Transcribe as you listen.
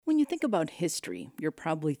you think about history, you're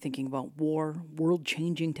probably thinking about war,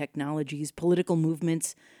 world-changing technologies, political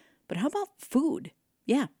movements. But how about food?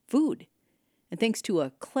 Yeah, food. And thanks to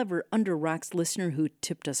a clever Under Rocks listener who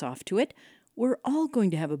tipped us off to it, we're all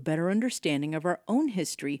going to have a better understanding of our own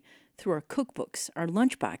history through our cookbooks, our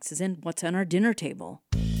lunchboxes, and what's on our dinner table.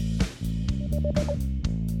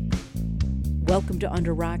 Welcome to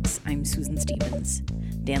Under Rocks. I'm Susan Stevens.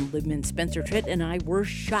 Dan Libman, Spencer Tritt, and I were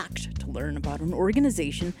shocked to learn about an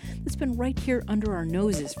organization that's been right here under our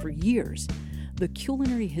noses for years, the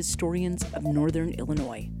Culinary Historians of Northern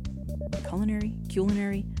Illinois.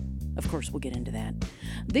 Culinary? Of course, we'll get into that.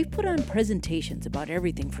 They've put on presentations about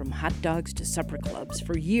everything from hot dogs to supper clubs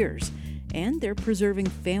for years, and they're preserving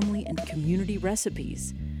family and community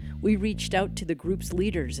recipes. We reached out to the group's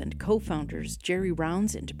leaders and co-founders, Jerry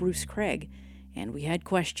Rounds and Bruce Craig, and we had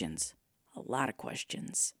questions. A lot of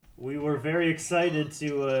questions. We were very excited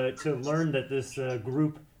to learn that this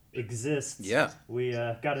group exists. Yeah. We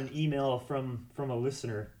got an email from a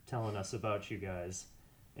listener telling us about you guys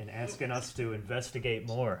and asking us to investigate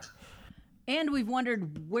more. And we've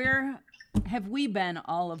wondered, where have we been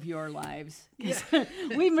all of your lives? Yeah.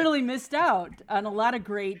 We really missed out on a lot of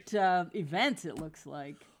great events, it looks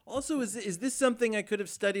like. Also, is this something I could have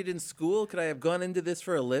studied in school? Could I have gone into this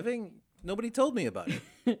for a living? Nobody told me about it.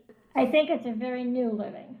 I think it's a very new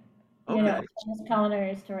living. Okay. You know, as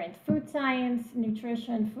culinary historians, food science,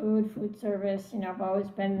 nutrition, food service, I've always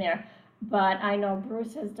been there. But I know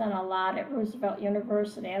Bruce has done a lot at Roosevelt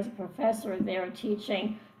University as a professor there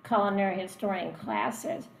teaching culinary historian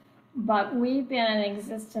classes. But we've been in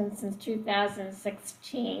existence since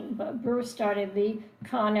 2016. But Bruce started the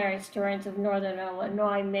Culinary Historians of Northern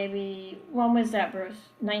Illinois maybe, when was that, Bruce?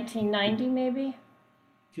 1990 maybe?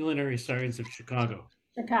 Culinary Historians of Chicago.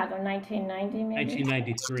 Chicago, 1990 maybe?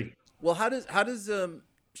 1993. Well, how does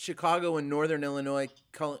Chicago and Northern Illinois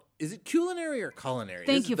is it culinary or culinary?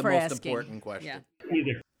 Thank you for asking. This is the most important question. Yeah.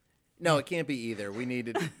 Either. No, it can't be either. We need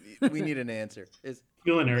an answer.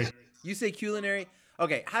 Culinary. You say culinary?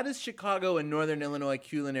 Okay, how does Chicago and Northern Illinois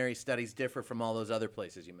culinary studies differ from all those other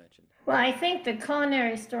places you mentioned? Well, I think the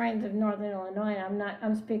Culinary Historians of Northern Illinois,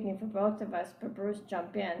 I'm speaking for both of us, but Bruce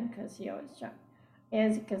jump in because he always jumps,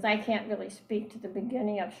 is because I can't really speak to the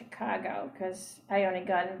beginning of Chicago because I only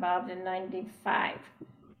got involved in 95.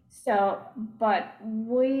 So, but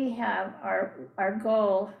we have our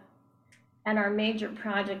goal and our major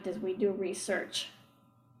project is we do research.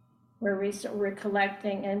 We're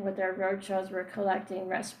collecting, and with our roadshows, we're collecting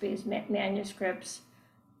recipes, manuscripts,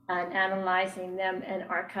 and analyzing them and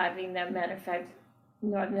archiving them. Matter of fact,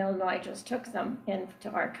 Northern Illinois just took them into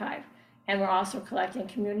archive. And we're also collecting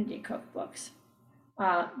community cookbooks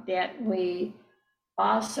that we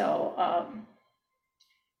also,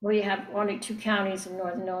 we have only 2 counties in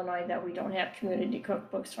Northern Illinois that we don't have community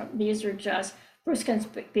cookbooks from. These are just, Bruce can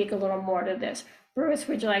speak a little more to this. Bruce,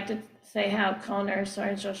 would you like to say how Culinary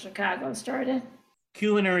Historians of Chicago started?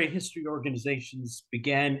 Culinary history organizations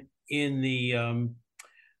began in the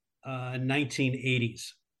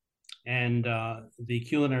 1980s. And the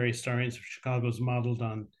Culinary Historians of Chicago is modeled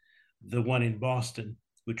on the one in Boston,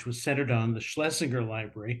 which was centered on the Schlesinger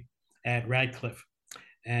Library at Radcliffe,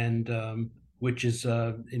 and which is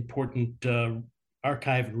an important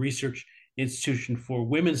archive and research institution for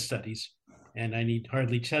women's studies. And I need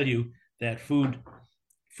hardly tell you that food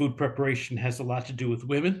preparation has a lot to do with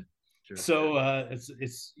women. Sure. So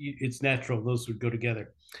it's natural those would go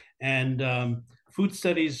together. And food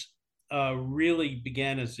studies really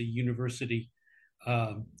began as a university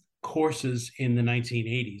courses in the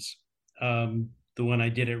 1980s. The one I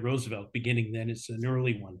did at Roosevelt, beginning then, is an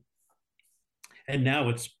early one. And now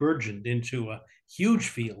it's burgeoned into a huge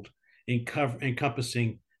field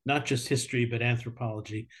encompassing not just history, but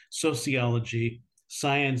anthropology, sociology,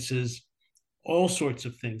 sciences, all sorts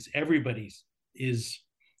of things. Everybody is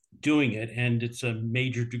doing it, and it's a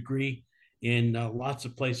major degree in lots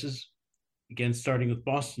of places, again, starting with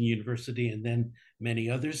Boston University and then many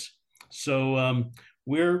others. So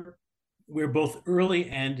we're both early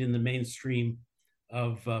and in the mainstream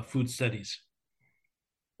of food studies.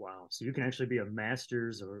 Wow. So you can actually be a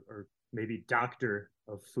master's or maybe doctor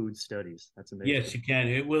of food studies. That's amazing. Yes, you can.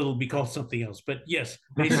 It will be called something else, but yes,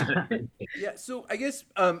 basically. Yeah. So I guess,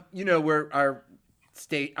 where our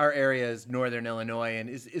area is Northern Illinois, and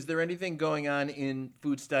is there anything going on in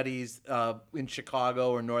food studies in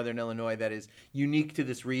Chicago or Northern Illinois that is unique to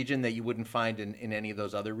this region that you wouldn't find in any of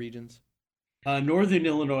those other regions? Northern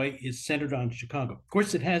Illinois is centered on Chicago. Of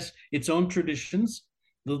course, it has its own traditions,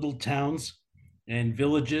 little towns and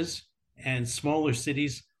villages and smaller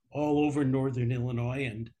cities all over Northern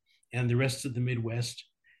Illinois and the rest of the Midwest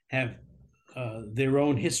have their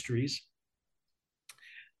own histories,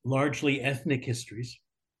 largely ethnic histories.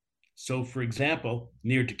 So, for example,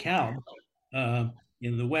 near DeKalb,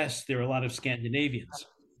 in the West, there are a lot of Scandinavians.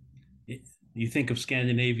 You think of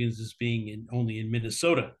Scandinavians as being only in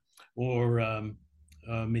Minnesota or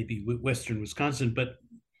maybe Western Wisconsin, but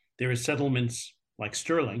there are settlements like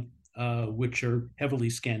Sterling, which are heavily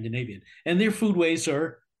Scandinavian, and their foodways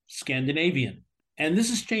are Scandinavian. And this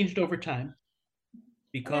has changed over time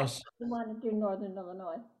because you want to do Northern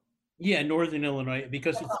Illinois. yeah, Northern Illinois,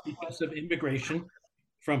 because it's because of immigration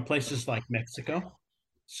from places like Mexico.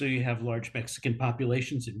 So you have large Mexican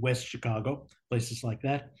populations in West Chicago, places like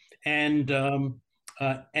that, and other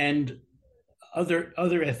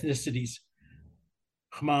ethnicities,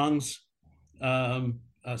 Hmongs,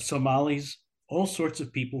 Somalis, all sorts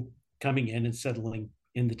of people coming in and settling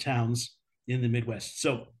in the towns in the Midwest.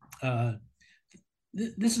 So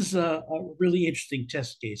this is a really interesting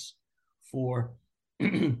test case for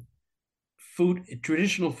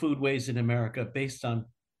traditional foodways in America based on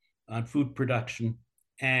food production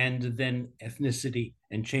and then ethnicity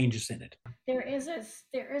and changes in it. There is a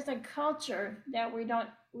culture that we don't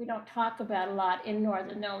talk about a lot in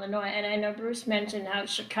Northern Illinois, and I know Bruce mentioned how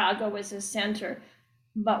Chicago was a center,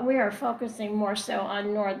 but we are focusing more so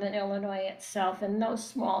on Northern Illinois itself and those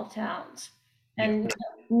small towns. And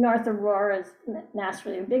North Aurora is not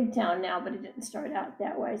really a big town now, but it didn't start out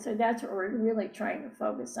that way. So that's what we're really trying to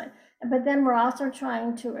focus on. But then we're also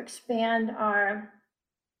trying to expand our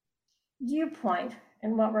viewpoint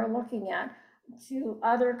and what we're looking at to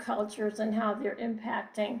other cultures and how they're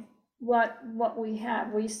impacting what we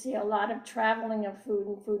have. We see a lot of traveling of food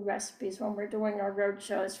and food recipes when we're doing our road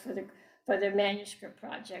shows for the manuscript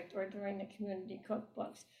project or during the community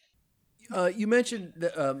cookbooks. You mentioned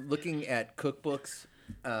looking at cookbooks,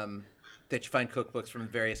 that you find cookbooks from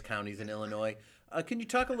various counties in Illinois. Can you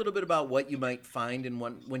talk a little bit about what you might find in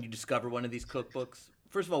when you discover one of these cookbooks?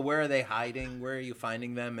 First of all, where are they hiding? Where are you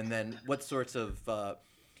finding them? And then what sorts of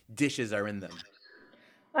dishes are in them?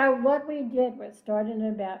 What we did was started in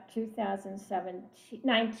about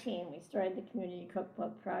 2019. We started the Community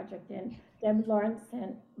Cookbook Project, and Deb Lawrence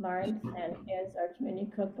is our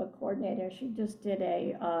Community Cookbook Coordinator. She just did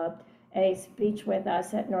a speech with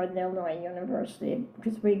us at Northern Illinois University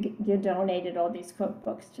because we donated all these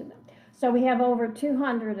cookbooks to them. So we have over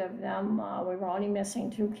 200 of them. We were only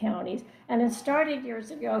missing 2 counties. And it started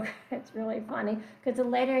years ago. It's really funny because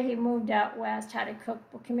later he moved out west, had a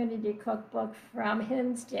community cookbook from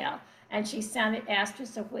Hinsdale. And she asked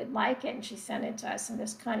us if we'd like it, and she sent it to us. And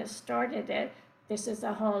this kind of started it. This is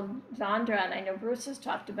a whole genre, and I know Bruce has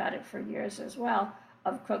talked about it for years as well,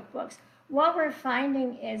 of cookbooks. What we're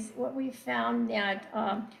finding is what we found that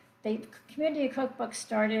the community cookbook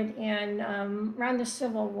started in around the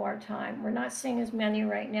Civil War time. We're not seeing as many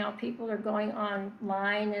right now. People are going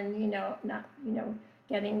online and not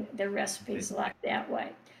getting their recipes like that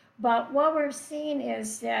way. But what we're seeing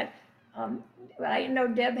is that I know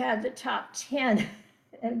Deb had the top 10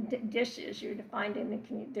 dishes you're to find in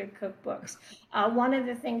their cookbooks. One of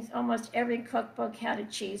the things, almost every cookbook had a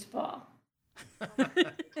cheese ball.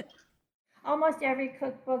 Almost every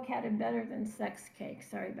cookbook had a better than sex cake.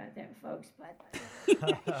 Sorry about that, folks, but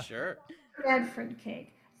Sure. Redford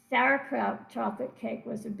cake. Sauerkraut chocolate cake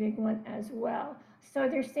was a big one as well. So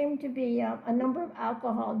there seemed to be a number of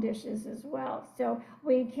alcohol dishes as well. So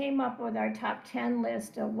we came up with our top 10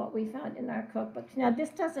 list of what we found in our cookbooks. Now, this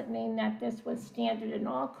doesn't mean that this was standard in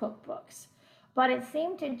all cookbooks, but it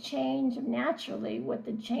seemed to change naturally with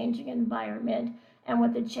the changing environment and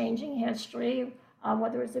with the changing history.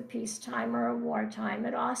 Whether it was a peacetime or a wartime.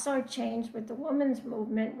 It also changed with the women's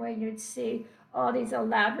movement, where you'd see all these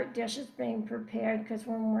elaborate dishes being prepared because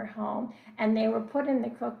women were home, and they were put in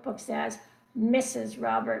the cookbooks as Mrs.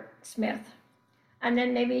 Robert Smith. And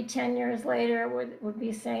then maybe 10 years later would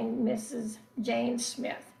be saying Mrs. Jane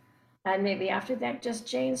Smith. And maybe after that, just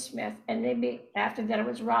Jane Smith. And maybe after that, it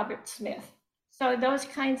was Robert Smith. So those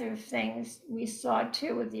kinds of things we saw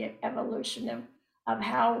too with the evolution of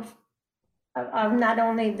how of not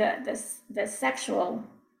only the sexual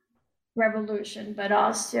revolution, but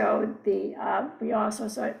also we also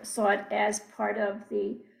saw it as part of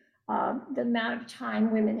the amount of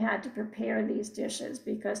time women had to prepare these dishes,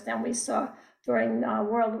 because then we saw during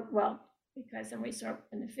because then we saw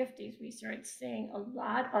in the 50s, we started seeing a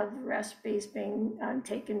lot of recipes being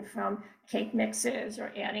taken from cake mixes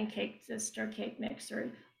or adding cake to stir cake mix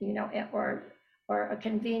or a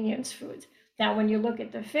convenience food. Now, when you look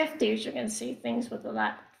at the 50s, you can see things with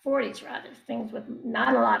 40s rather, things with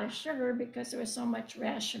not a lot of sugar because there was so much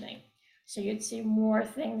rationing. So you'd see more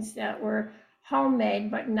things that were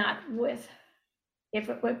homemade, but not with if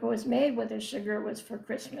it was made with the sugar, it was for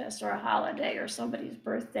Christmas or a holiday or somebody's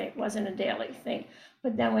birthday. It wasn't a daily thing.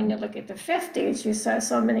 But then when you look at the 50s, you saw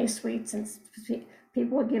so many sweets, and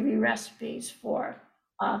people would give you recipes for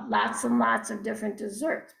lots and lots of different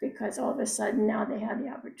desserts, because all of a sudden now they have the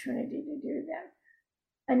opportunity to do that.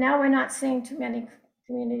 And now we're not seeing too many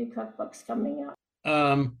community cookbooks coming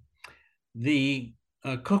out. The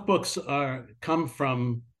cookbooks come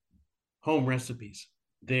from home recipes.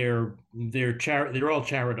 They're all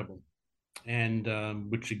charitable, and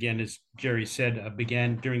which again, as Jerry said,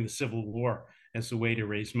 began during the Civil War as a way to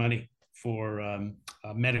raise money for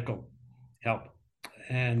medical help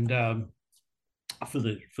and for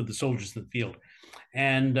the soldiers in the field,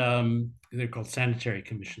 and they're called sanitary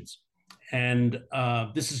commissions. And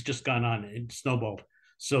this has just gone on; it snowballed.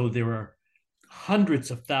 So there are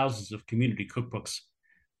hundreds of thousands of community cookbooks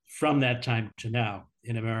from that time to now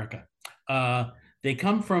in America. They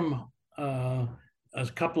come from a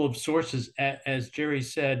couple of sources. As Jerry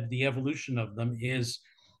said, the evolution of them is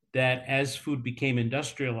that as food became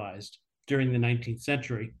industrialized during the 19th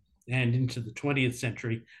century and into the 20th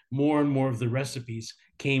century, more and more of the recipes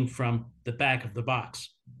came from the back of the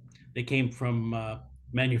box. They came from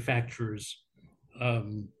manufacturers'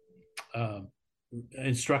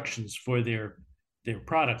 instructions for their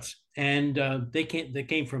products, and they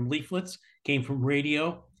came from leaflets, came from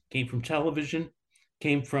radio, came from television,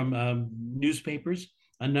 came from newspapers,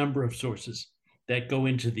 a number of sources that go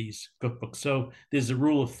into these cookbooks. So there's a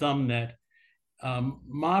rule of thumb that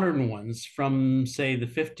modern ones from, say, the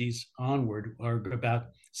 50s onward are about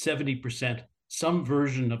 70% some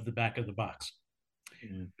version of the back of the box,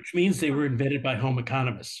 which means they were invented by home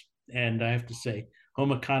economists. And I have to say,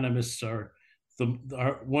 home economists are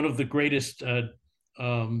one of the greatest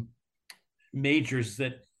majors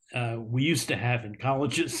that we used to have in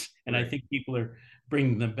colleges, and I think people are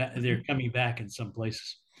bringing them back. They're coming back in some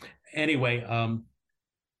places. Anyway,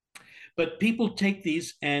 but people take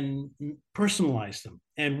these and personalize them,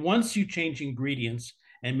 and once you change ingredients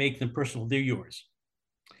and make them personal, they're yours.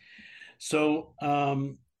 So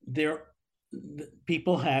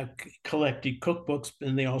people have collected cookbooks,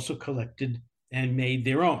 and they also collected and made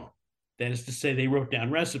their own. That is to say, they wrote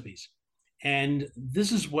down recipes. And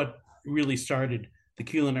this is what really started the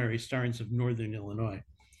Culinary Starrings of Northern Illinois.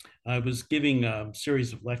 I was giving a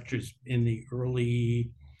series of lectures in the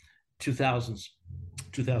early 2000s,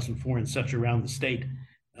 2004 and such, around the state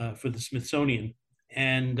for the Smithsonian.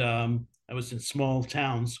 And I was in small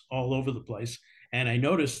towns all over the place. And I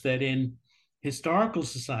noticed that in historical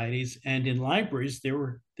societies and in libraries, there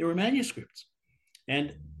were manuscripts.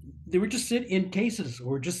 And they were just in cases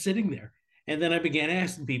or just sitting there. And then I began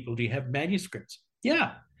asking people, do you have manuscripts?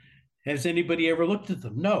 Yeah. Has anybody ever looked at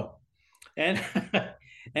them? No. And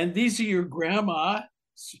and these are your grandma's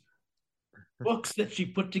books that she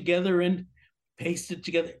put together and pasted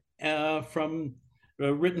together from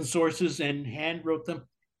written sources and hand wrote them.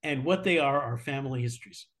 And what they are family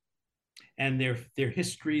histories. And they're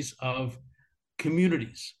histories of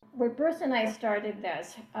communities. When Bruce and I started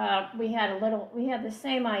this, we had the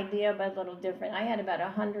same idea, but a little different. I had about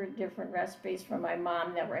 100 different recipes from my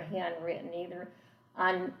mom that were handwritten, either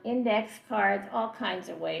on index cards, all kinds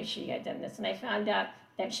of ways she had done this. And I found out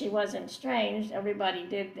that she wasn't strange. Everybody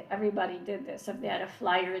did this. If they had a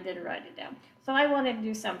flyer, they'd write it down. So I wanted to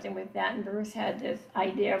do something with that, and Bruce had this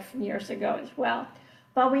idea from years ago as well.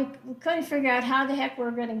 But we couldn't figure out how the heck we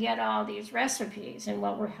were going to get all these recipes and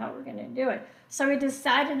how we're going to do it. So we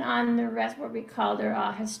decided on what we called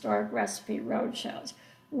our historic recipe roadshows,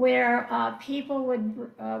 where people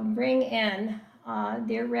would bring in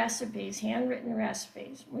their recipes, handwritten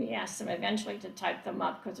recipes. We asked them eventually to type them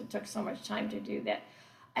up because it took so much time to do that,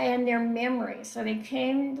 and their memories. So they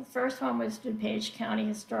came, the first one was DuPage County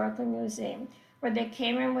Historical Museum, where they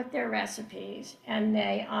came in with their recipes, and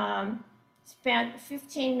they spent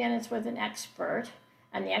 15 minutes with an expert,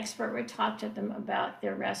 and the expert would talk to them about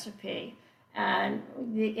their recipe and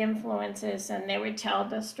the influences, and they would tell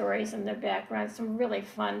the stories and their background, some really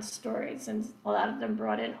fun stories, and a lot of them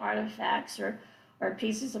brought in artifacts or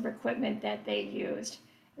pieces of equipment that they used.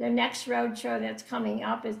 The next roadshow that's coming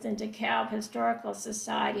up is the DeKalb Historical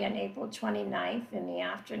Society on April 29th in the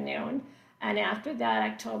afternoon, and after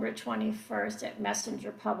that, October 21st at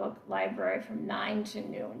Messenger Public Library from 9 to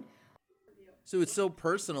noon. So it's so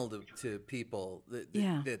personal to people that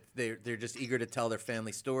they're just eager to tell their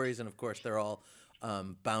family stories, and of course they're all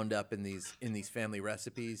bound up in these family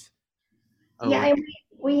recipes. Yeah,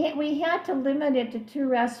 We had to limit it to 2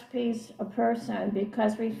 recipes a person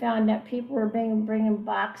because we found that people were bringing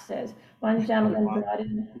boxes. One gentleman brought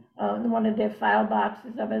in one of their file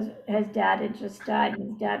boxes of his dad had just died,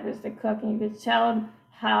 and his dad was the cook, and you could tell him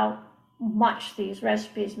how much these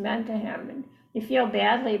recipes meant to him. And you feel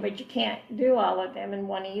badly, but you can't do all of them in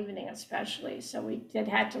one evening, especially. So we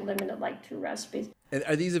had to limit it like 2 recipes. And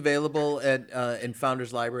are these available at in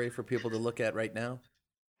Founders Library for people to look at right now?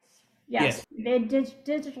 Yes, they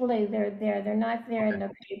digitally they're there. They're not there in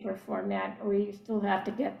the paper format. We still have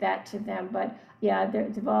to get that to them, but yeah,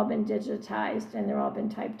 they've all been digitized and they're all been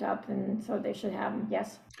typed up, and so they should have them.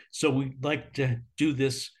 Yes. So we'd like to do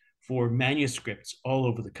this for manuscripts all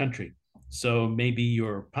over the country. So maybe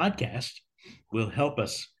your podcast will help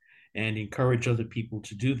us and encourage other people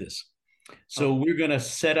to do this. So we're going to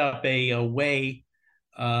set up a way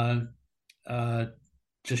to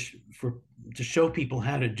show people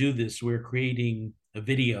how to do this. We're creating a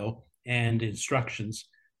video and instructions,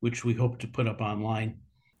 which we hope to put up online.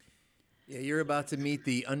 Yeah, you're about to meet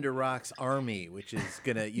the Under Rocks Army, which is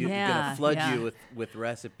gonna flood you with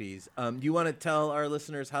recipes. Do you want to tell our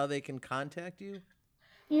listeners how they can contact you?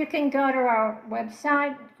 You can go to our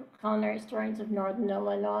website, Culinary Historians of Northern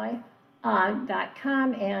Illinois.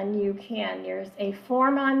 .com, and there's a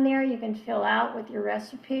form on there you can fill out with your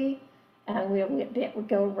recipe, and we'll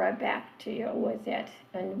go right back to you with it.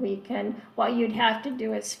 And what you'd have to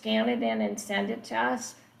do is scan it in and send it to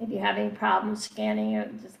us. If you're having problems scanning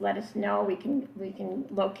it, just let us know. We can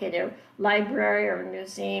locate a library or a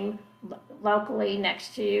museum locally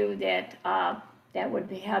next to you that would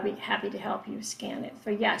be happy to help you scan it.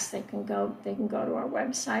 So yes, they can go to our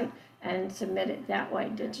website and submit it that way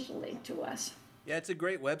digitally to us. Yeah, it's a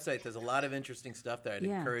great website. There's a lot of interesting stuff there. I'd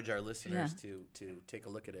encourage our listeners to take a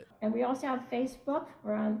look at it. And we also have Facebook.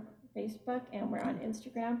 We're on Facebook and we're on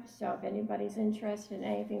Instagram. So if anybody's interested in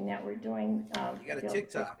anything that we're doing, you got a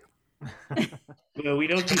TikTok. Well, we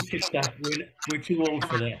don't do TikTok. We're too old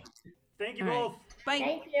for that. Thank you both. Bye.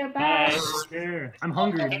 Thank you. Bye. Sure. I'm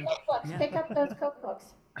hungry. Pick up those cookbooks.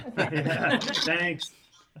 Okay. Thanks.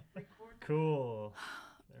 Cool.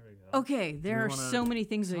 Okay, there are so many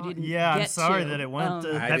things I didn't Yeah, get I'm sorry to. that it went.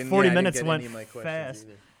 I That didn't- 40 I didn't minutes get went any of my questions fast.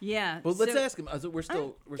 either. Yeah. Well, let's so- ask him. We're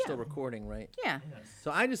still recording, right? Yeah.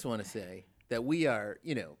 So I just want to say that we are,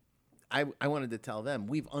 I wanted to tell them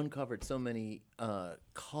we've uncovered so many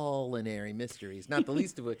culinary mysteries, not the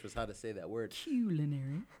least of which was how to say that word.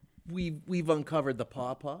 Culinary. We've uncovered the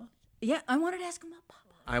pawpaw. Yeah, I wanted to ask him about Papa.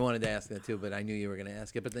 I wanted to ask that too, but I knew you were going to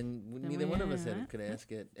ask it. But then neither one of us could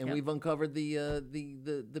ask it. And we've uncovered the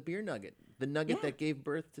beer nugget, the nugget that gave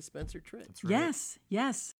birth to Spencer Tritt. That's right.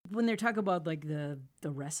 Yes. When they're talking about like the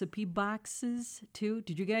recipe boxes too,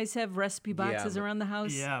 did you guys have recipe boxes around the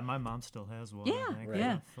house? Yeah, my mom still has one. Yeah, I think,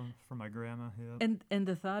 yeah. From my grandma. Yeah. And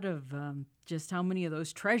the thought of just how many of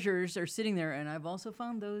those treasures are sitting there, and I've also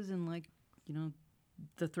found those in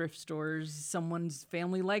the thrift stores, someone's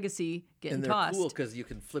family legacy getting And they're tossed. cool because you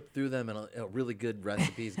can flip through them, and a really good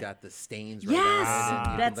recipe's got the stains right Yes,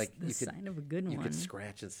 on it. that's the sign of a good You one. could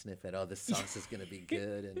scratch and sniff it. Oh, this sauce is going to be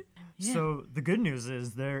good. And So the good news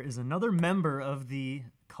is there is another member of the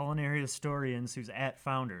Culinary Historians who's at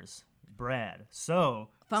Founders, Brad. So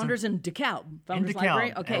Founders in DeKalb. in Founders DeKalb,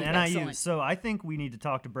 Library. Okay, and NIU. excellent. So I think we need to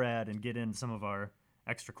talk to Brad and get in some of our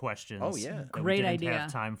extra questions. Oh, yeah. that Great we didn't idea.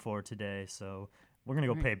 have time for today. So we're gonna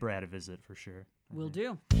go pay Brad a visit for sure. Will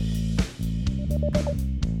do.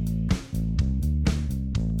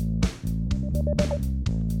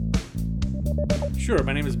 Sure.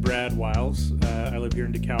 My name is Brad Wiles. I live here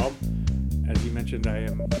in DeKalb. As you mentioned, I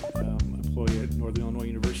am employee at Northern Illinois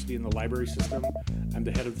University in the library system. I'm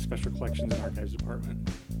the head of the Special Collections and Archives Department.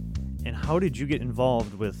 And how did you get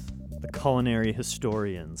involved with the Culinary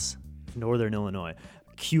Historians of Northern Illinois?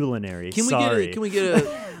 Culinary. Can we get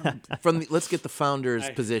a let's get the founder's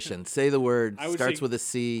position. Say the word. I would Starts say- with a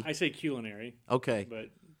C. I say culinary, Okay. but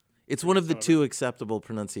It's one of the two acceptable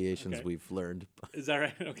pronunciations Okay. we've learned. is that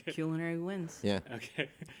right? Okay. Culinary wins. Yeah. Okay.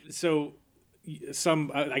 So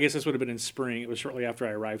I guess this would have been in spring. It was shortly after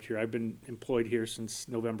I arrived here. I've been employed here since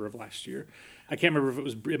November of last year. I can't remember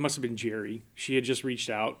if it must have been Jerry. She had just reached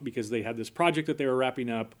out because they had this project that they were wrapping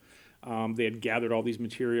up. They had gathered all these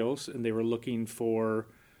materials and they were looking for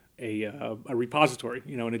a repository,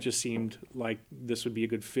 and it just seemed like this would be a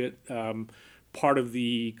good fit. Part of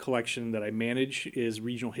the collection that I manage is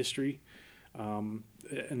regional history, and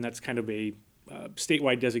that's kind of a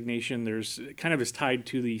statewide designation. There's kind of is tied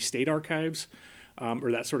to the state archives,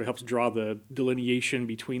 or that sort of helps draw the delineation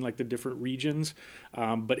between like the different regions.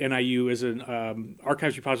 But NIU is an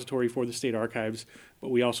archives repository for the state archives, but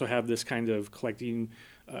we also have this kind of collecting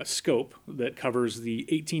scope that covers the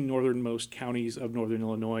 18 northernmost counties of northern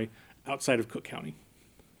Illinois outside of Cook County.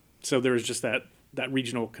 So there's just that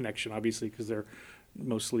regional connection, obviously, because they're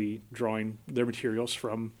mostly drawing their materials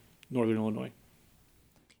from northern Illinois.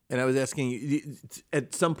 And I was asking you,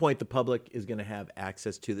 at some point the public is going to have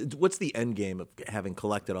access to what's the end game of having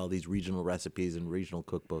collected all these regional recipes and regional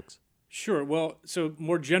cookbooks? Sure. Well, so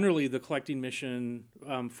more generally, the collecting mission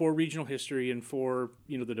for regional history and for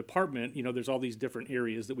the department, there's all these different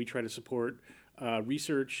areas that we try to support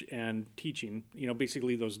research and teaching.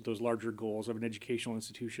 Basically those larger goals of an educational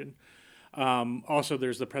institution. Also,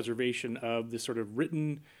 there's the preservation of this sort of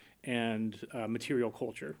written and material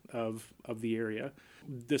culture of the area.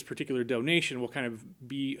 This particular donation will kind of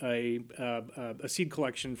be a seed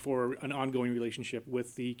collection for an ongoing relationship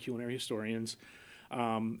with the culinary historians.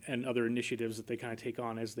 And other initiatives that they kind of take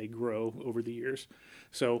on as they grow over the years.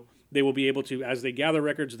 So they will be able to, as they gather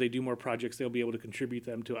records, they do more projects, they'll be able to contribute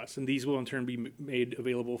them to us. And these will in turn be made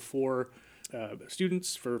available for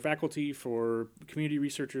students, for faculty, for community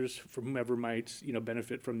researchers, for whomever might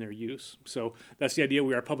benefit from their use. So that's the idea.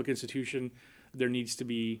 We are a public institution. There needs to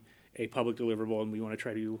be a public deliverable, and we want to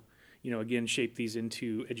try to, again, shape these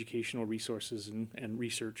into educational resources and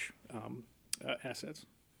research assets.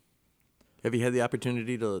 Have you had the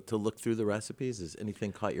opportunity to look through the recipes? Has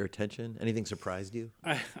anything caught your attention? Anything surprised you?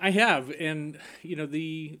 I have, and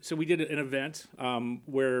so we did an event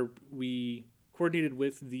where we coordinated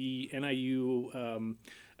with the NIU.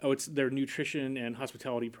 It's their nutrition and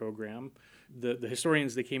hospitality program. The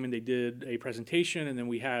historians, they came in, they did a presentation, and then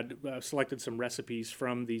we had selected some recipes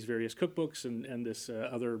from these various cookbooks and this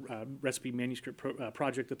other recipe manuscript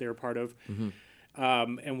project that they were part of,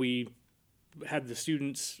 and we had the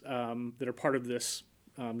students that are part of this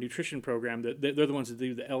nutrition program, that they're the ones that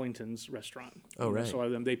do the Ellington's restaurant. Oh, right.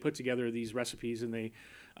 So they put together these recipes and they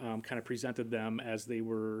kind of presented them as they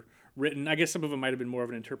were written. I guess some of them might have been more of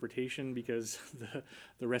an interpretation because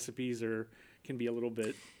the recipes can be a little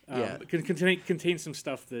bit can contain some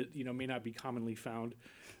stuff that may not be commonly found.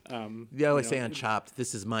 They always say on Chopped,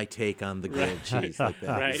 "This is my take on the grilled cheese," like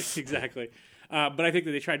that. Right, exactly. But I think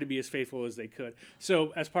that they tried to be as faithful as they could.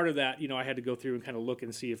 So as part of that, I had to go through and kind of look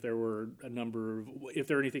and see if there were if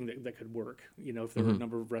there were anything that could work. If there were a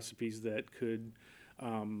number of recipes that could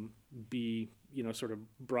be, sort of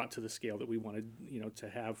brought to the scale that we wanted, to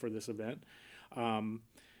have for this event.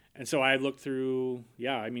 And so I looked through,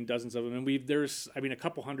 dozens of them, and there's a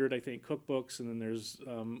couple hundred, I think, cookbooks, and then there's,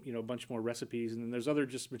 a bunch more recipes, and then there's other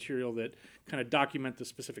just material that kind of document the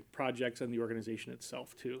specific projects and the organization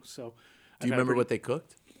itself too. So. Do you remember what they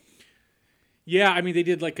cooked? Yeah, they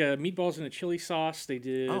did like meatballs in a chili sauce. They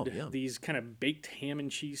did these kind of baked ham and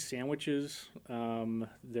cheese sandwiches.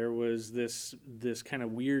 There was this kind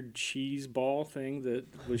of weird cheese ball thing that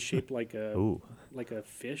was shaped like a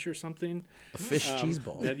fish or something. A fish cheese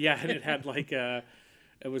ball. And it had like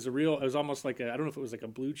it was almost like I don't know if it was like a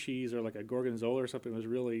blue cheese or like a gorgonzola or something.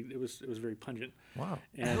 It was very pungent. Wow.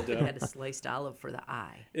 I hope it had a sliced olive for the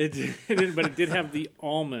eye. It did, but it did have the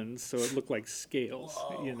almonds, so it looked like scales,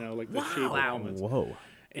 like the shape of almonds. Whoa.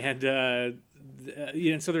 And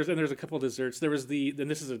and so there's a couple of desserts. There was then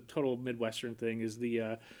this is a total Midwestern thing, is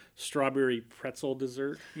the strawberry pretzel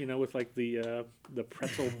dessert, with like the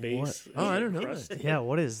pretzel base. Oh, I don't know crust. that. Yeah,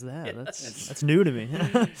 what is that? That's new to me.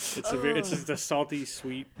 It's just a salty,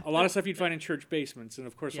 sweet. A lot of stuff you'd find in church basements, and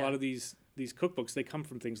of course a lot of these cookbooks, they come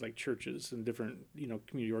from things like churches and different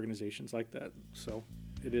community organizations like that. So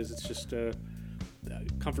it's just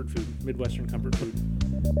comfort food, Midwestern comfort food.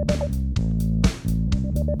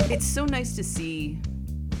 It's so nice to see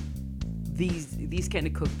these kind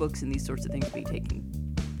of cookbooks and these sorts of things be taken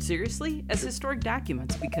seriously as historic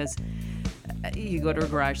documents, because you go to a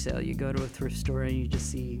garage sale, you go to a thrift store, and you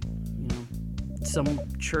just see some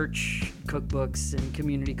church cookbooks and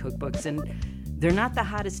community cookbooks, and they're not the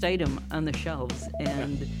hottest item on the shelves.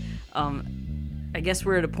 And I guess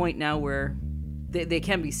we're at a point now where they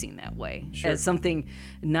can be seen that way, as something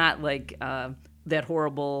not like that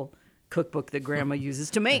horrible cookbook that grandma uses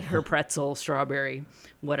to make her pretzel, strawberry,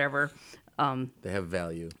 whatever. They have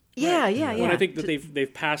value. Yeah. Well, I think that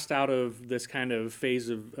they've passed out of this kind of phase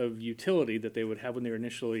of utility that they would have when they were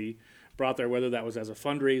initially brought there, whether that was as a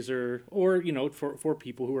fundraiser or for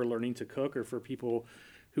people who are learning to cook, or for people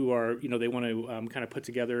who are they want to kind of put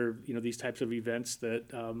together these types of events that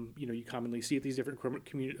you commonly see at these different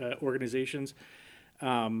community organizations.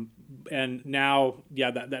 And now,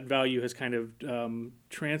 that value has kind of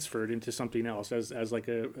transferred into something else as like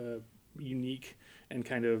a unique and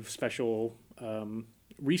kind of special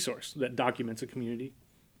resource that documents a community.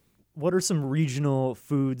 What are some regional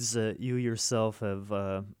foods that you yourself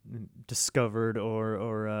have discovered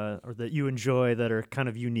or that you enjoy that are kind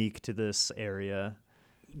of unique to this area?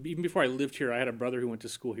 Even before I lived here, I had a brother who went to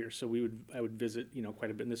school here, so I would visit,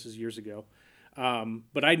 quite a bit. And this is years ago,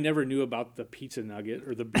 but I never knew about the pizza nugget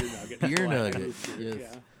or the beer nugget. Beer nugget, yes.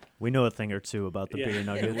 Yeah. We know a thing or two about the beer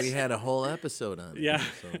nuggets. We had a whole episode on it. Yeah,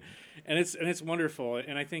 So. and it's wonderful,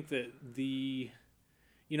 and I think that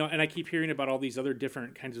and I keep hearing about all these other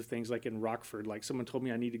different kinds of things, like in Rockford. Like someone told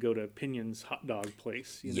me I need to go to Pinion's hot dog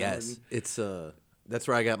place. Yes, it's that's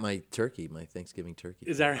where I got my turkey, my Thanksgiving turkey.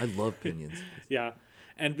 Is that right? I love Pinions. Yeah.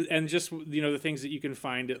 And just the things that you can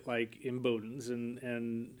find at like in Bowden's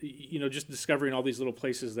and just discovering all these little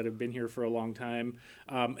places that have been here for a long time,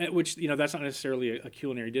 which that's not necessarily a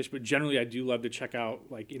culinary dish, but generally I do love to check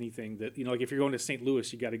out like anything that like if you're going to St.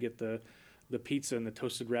 Louis, you got to get the pizza and the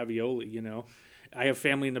toasted ravioli. I have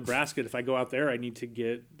family in Nebraska. If I go out there, I need to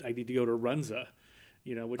go to Runza,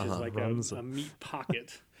 which is like a meat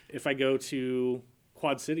pocket. If I go to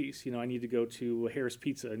Quad Cities, I need to go to Harris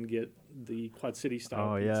Pizza and get the Quad City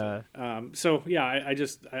style pizza.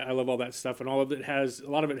 I love all that stuff, and a lot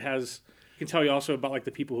of it has. I can tell you also about like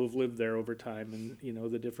the people who've lived there over time, and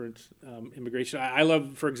the different immigration. I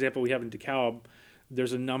love, for example, we have in DeKalb.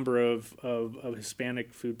 There's a number of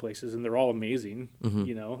Hispanic food places, and they're all amazing.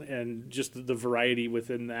 And just the variety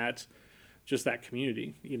within that, just that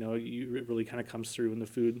community. It really kind of comes through in the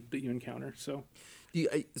food that you encounter. So.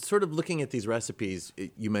 Sort of looking at these recipes,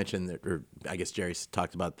 you mentioned that, or I guess Jerry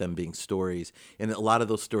talked about them being stories, and a lot of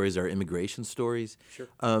those stories are immigration stories. Sure.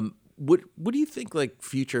 What do you think, like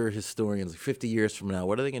future historians, like 50 years from now,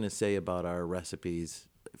 what are they going to say about our recipes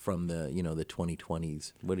from the the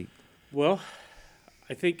 2020s? Well,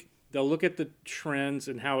 I think they'll look at the trends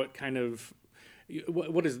and how it kind of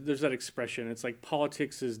there's that expression. It's like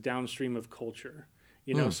politics is downstream of culture.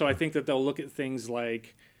 So I think that they'll look at things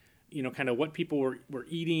like kind of what people were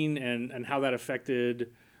eating and how that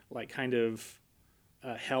affected like kind of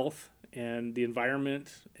health and the environment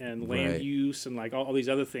and land use and like all these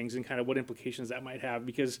other things and kind of what implications that might have.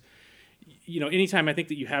 Because, anytime I think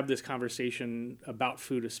that you have this conversation about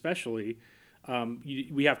food especially,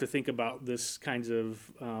 we have to think about this kinds of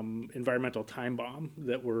environmental time bomb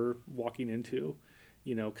that we're walking into,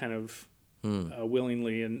 kind of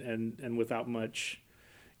willingly and without much,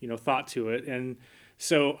 thought to it. And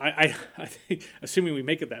so I think, assuming we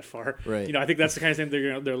make it that far, right. I think that's the kind of thing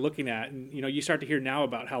they're looking at. And, you start to hear now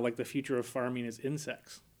about how like the future of farming is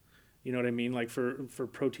insects. You know what I mean? Like for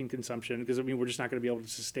protein consumption, because we're just not going to be able to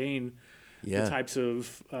sustain the types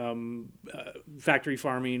of factory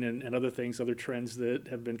farming and other things, other trends that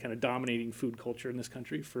have been kind of dominating food culture in this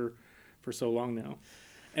country for so long now.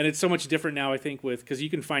 And it's so much different now, I think, because you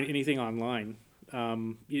can find anything online.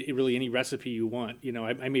 Really any recipe you want.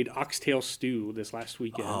 I made oxtail stew this last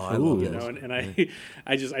weekend. Oh, I love it. And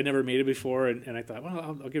I never made it before, and I thought,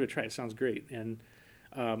 well, I'll give it a try. It sounds great, and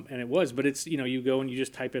it was. But it's you go and you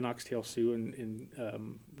just type in oxtail stew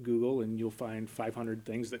in Google, and you'll find 500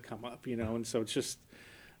 things that come up. And so it's just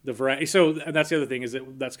the variety. So that's the other thing is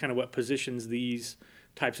that's kind of what positions these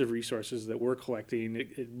types of resources that we're collecting.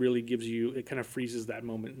 It really gives you. It kind of freezes that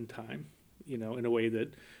moment in time. In a way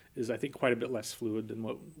that is, I think, quite a bit less fluid than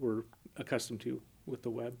what we're accustomed to with the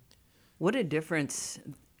web. What a difference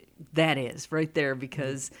that is right there,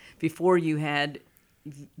 because before you had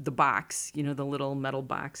the box, the little metal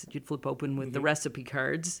box that you'd flip open with the recipe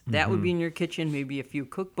cards. That would be in your kitchen, maybe a few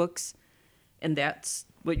cookbooks, and that's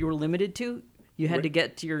what you were limited to. You had to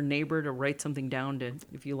get to your neighbor to write something down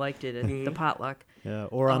if you liked it at the potluck. Yeah,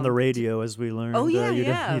 or on the radio, as we learned. Oh, yeah,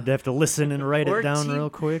 you'd have to listen and write it down real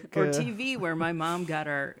quick. Or TV, where my mom got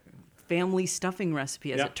our family stuffing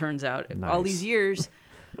recipe, as it turns out. Nice. All these years,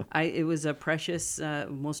 it was a precious,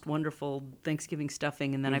 most wonderful Thanksgiving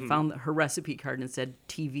stuffing, and then I found her recipe card and it said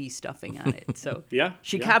TV stuffing on it. So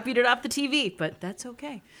she copied it off the TV, but that's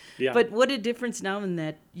okay. Yeah. But what a difference now in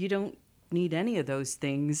that you don't need any of those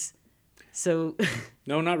things. So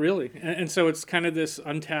no, not really. And so it's kind of this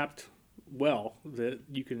untapped well that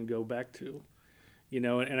you can go back to,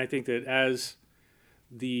 and I think that as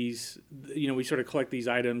these, we sort of collect these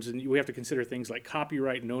items and we have to consider things like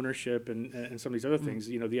copyright and ownership and some of these other things.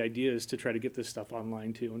 The idea is to try to get this stuff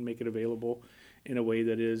online too and make it available in a way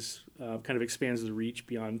that is kind of expands the reach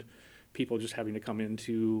beyond people just having to come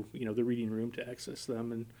into, the reading room to access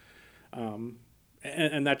them.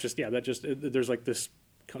 And that just, there's like this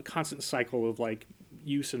constant cycle of like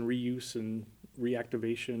use and reuse and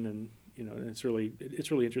reactivation, and and it's really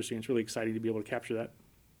interesting. It's really exciting to be able to capture that.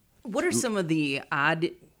 What are some of the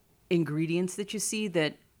odd ingredients that you see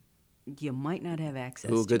that you might not have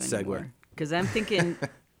access to good anymore? segue. Because I'm thinking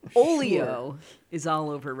Oleo is all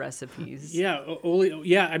over recipes. Yeah, oleo.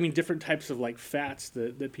 Yeah, I mean different types of like fats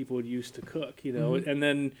that people would use to cook, and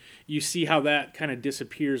then you see how that kind of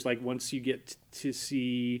disappears. Like once you get to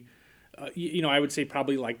see, I would say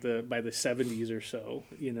probably like by the 70s or so,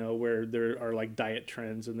 where there are like diet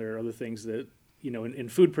trends and there are other things that in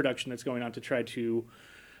food production that's going on to try to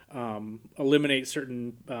eliminate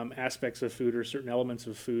certain aspects of food or certain elements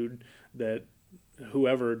of food that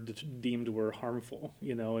whoever deemed were harmful,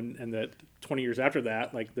 and that 20 years after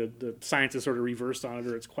that, like the science is sort of reversed on it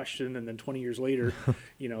or it's questioned, and then 20 years later,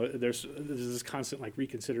 there's this constant like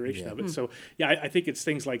reconsideration of it. So yeah, I think it's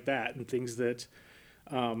things like that and things that,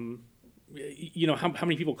 how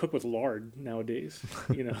many people cook with lard nowadays?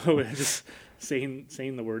 Just saying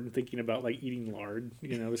the word and thinking about like eating lard,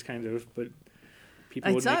 this kind of, but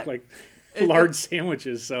people would make like lard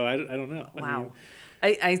sandwiches. So I don't know. Wow.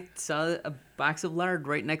 I saw a box of lard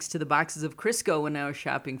right next to the boxes of Crisco when I was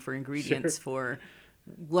shopping for ingredients for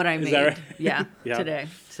what I made. Right? Yeah, today.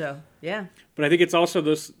 So, yeah. But I think it's also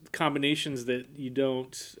those combinations that you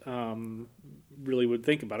don't really would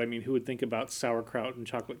think about. I mean, who would think about sauerkraut and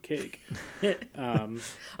chocolate cake?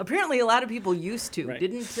 Apparently, a lot of people used to. Right.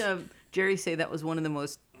 Didn't Jerry say that was one of the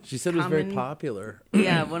most She said it was very popular.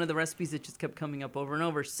 Yeah, one of the recipes that just kept coming up over and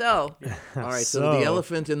over. So, all right. So the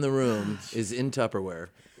elephant in the room is in Tupperware.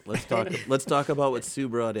 Let's talk about what Sue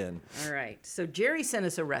brought in. All right. So Jerry sent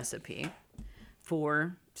us a recipe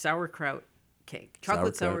for sauerkraut cake,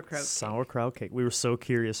 chocolate sauerkraut cake. Sauerkraut cake. We were so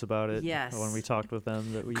curious about it. Yes. When we talked with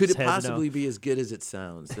them, that we Could just it had possibly to know. be as good as it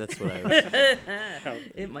sounds? That's what I.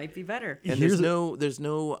 It might be better. And there's no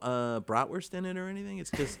bratwurst in it or anything.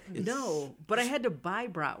 It's No, but I had to buy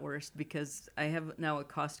bratwurst because I have now a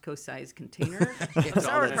Costco-sized container of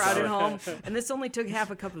sauerkraut at home, and this only took half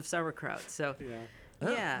a cup of sauerkraut. So,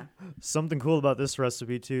 yeah. Something cool about this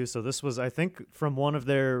recipe too. So this was, I think, from one of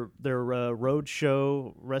their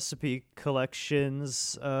roadshow recipe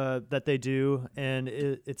collections that they do, and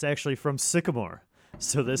it's actually from Sycamore.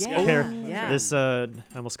 So this I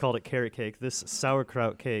almost called it carrot cake. This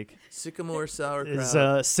sauerkraut cake, Sycamore sauerkraut,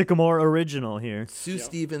 is Sycamore original here. Sue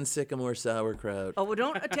Stevens Sycamore sauerkraut. Oh, well,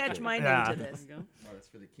 don't attach my name to this. Oh, that's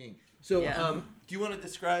for the king. So, do you want to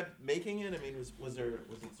describe making it? I mean, was it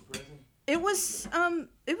surprising? It was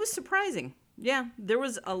surprising. Yeah, there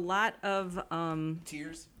was a lot of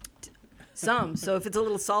Tears. Some. So if it's a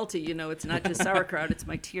little salty, it's not just sauerkraut; it's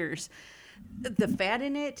my tears. The fat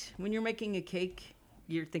in it, when you're making a cake,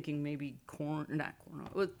 you're thinking maybe not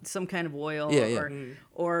corn, some kind of oil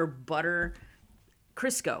or butter.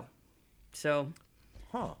 Crisco. So,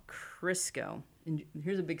 Crisco. And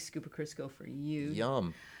here's a big scoop of Crisco for you.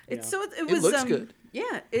 Yum. It looks good.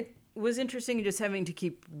 Yeah, it was interesting just having to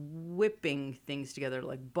keep whipping things together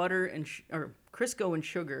like butter and or Crisco and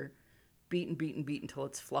sugar, beat until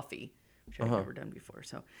it's fluffy, which I've never done before.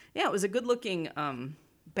 So yeah, it was a good looking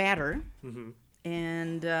batter. Mm-hmm.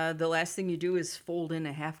 And the last thing you do is fold in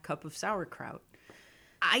a half cup of sauerkraut.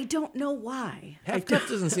 I don't know why. Half cup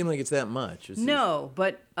doesn't seem like it's that much.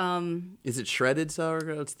 But is it shredded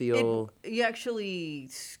sauerkraut? It's the old. You actually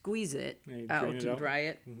squeeze it out and dry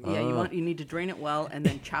it. Mm-hmm. Yeah, you need to drain it well and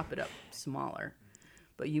then chop it up smaller.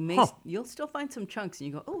 But you'll still find some chunks, and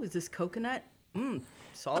you go, oh, is this coconut?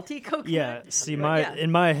 Salty coconut. Yeah, see,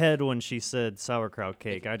 in my head when she said sauerkraut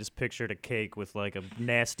cake, I just pictured a cake with like a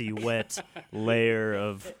nasty wet layer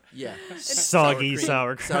of soggy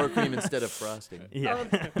sauerkraut. Sour cream instead of frosting. Yeah.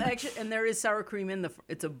 Actually, and there is sour cream in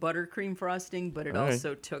it's a buttercream frosting, but it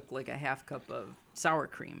also took like a half cup of sour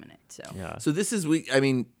cream in it. So So this is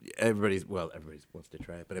everybody wants to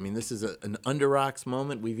try it, but I mean this is an Under Rocks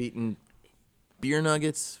moment. We've eaten beer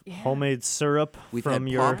nuggets, homemade syrup from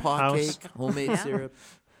your house, cake, homemade syrup,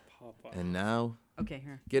 and now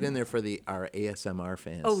here. Get in there for our ASMR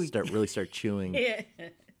fans. Start chewing. Yeah.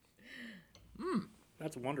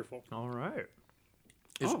 That's wonderful. All right,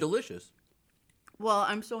 it's delicious. Well,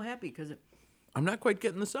 I'm so happy because I'm not quite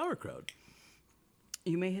getting the sauerkraut.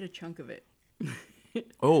 You may hit a chunk of it.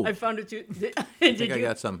 Oh, I found it too. I think I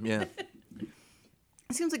got some. Yeah.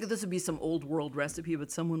 It seems like this would be some old world recipe,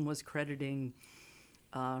 but someone was crediting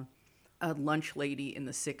a lunch lady in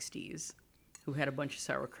the 60s who had a bunch of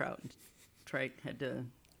sauerkraut and had to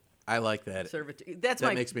I like that. serve it. That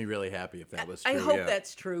makes me really happy if that was true. I hope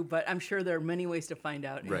that's true, but I'm sure there are many ways to find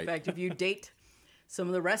out. In fact, if you date some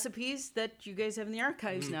of the recipes that you guys have in the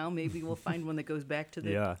archives now, maybe we'll find one that goes back to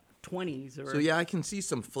the 20s. Or... So I can see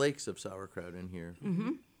some flakes of sauerkraut in here.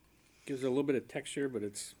 Mm-hmm. Gives it a little bit of texture, but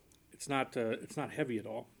it's not heavy at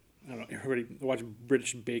all. I don't know. Everybody watch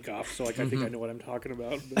British Bake Off, so I think I know what I'm talking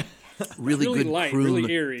about. Really good light, crumb.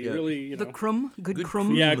 really airy, really the crumb, good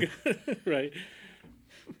crumb. Yeah, right.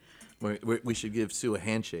 We should give Sue a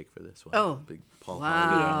handshake for this one. Oh, Big Paul wow.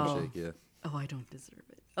 Hollywood handshake, yeah. Oh, I don't deserve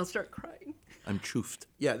it. I'll start crying. I'm chuffed.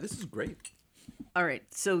 Yeah, this is great. All right,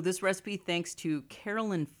 so this recipe thanks to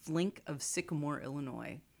Carolyn Flink of Sycamore,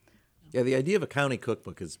 Illinois. Yeah, the idea of a county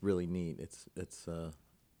cookbook is really neat. It's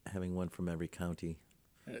having one from every county.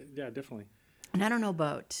 Yeah, definitely. And I don't know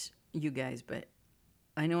about you guys, but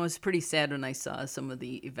I know I was pretty sad when I saw some of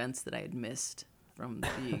the events that I had missed from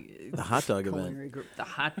The hot dog culinary event. group. The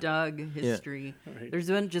hot dog history. Right. There's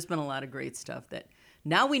been a lot of great stuff that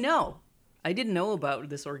now we know. I didn't know about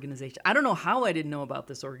this organization. I don't know how I didn't know about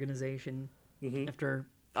this organization after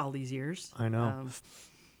all these years. I know.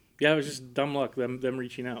 Yeah, it was just dumb luck, them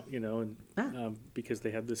reaching out, and because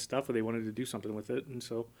they had this stuff and they wanted to do something with it. And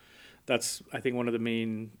so that's, I think, one of the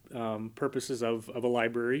main purposes of a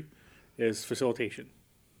library is facilitation.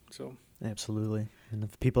 So Absolutely. And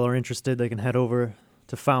if people are interested, they can head over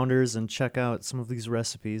to Founders and check out some of these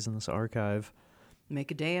recipes in this archive.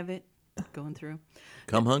 Make a day of it, going through.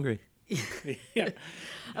 Come hungry. yeah,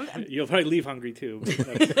 you'll probably leave hungry too. But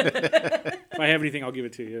if I have anything, I'll give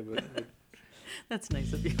it to you. But That's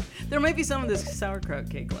nice of you. There might be some of this sauerkraut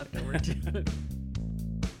cake left over too.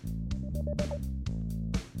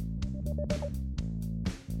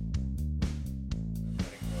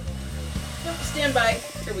 Yep, stand by.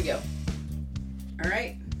 Here we go. All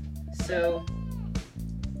right. So.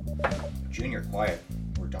 Junior, quiet.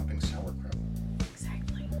 We're dumping sauerkraut.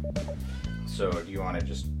 Exactly. So do you want to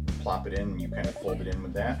just plop it in and you kind of fold it in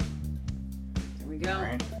with that? There we go. All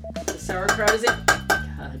right. The sauerkraut is in.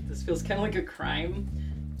 God, this feels kind of like a crime.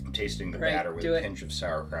 I'm tasting the Right, batter with do a it. pinch of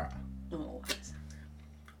sauerkraut. Oh.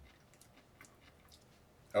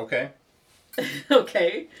 Okay.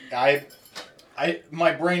 Okay.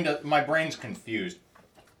 My brain's confused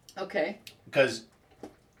Okay. because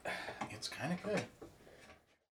it's kind of good.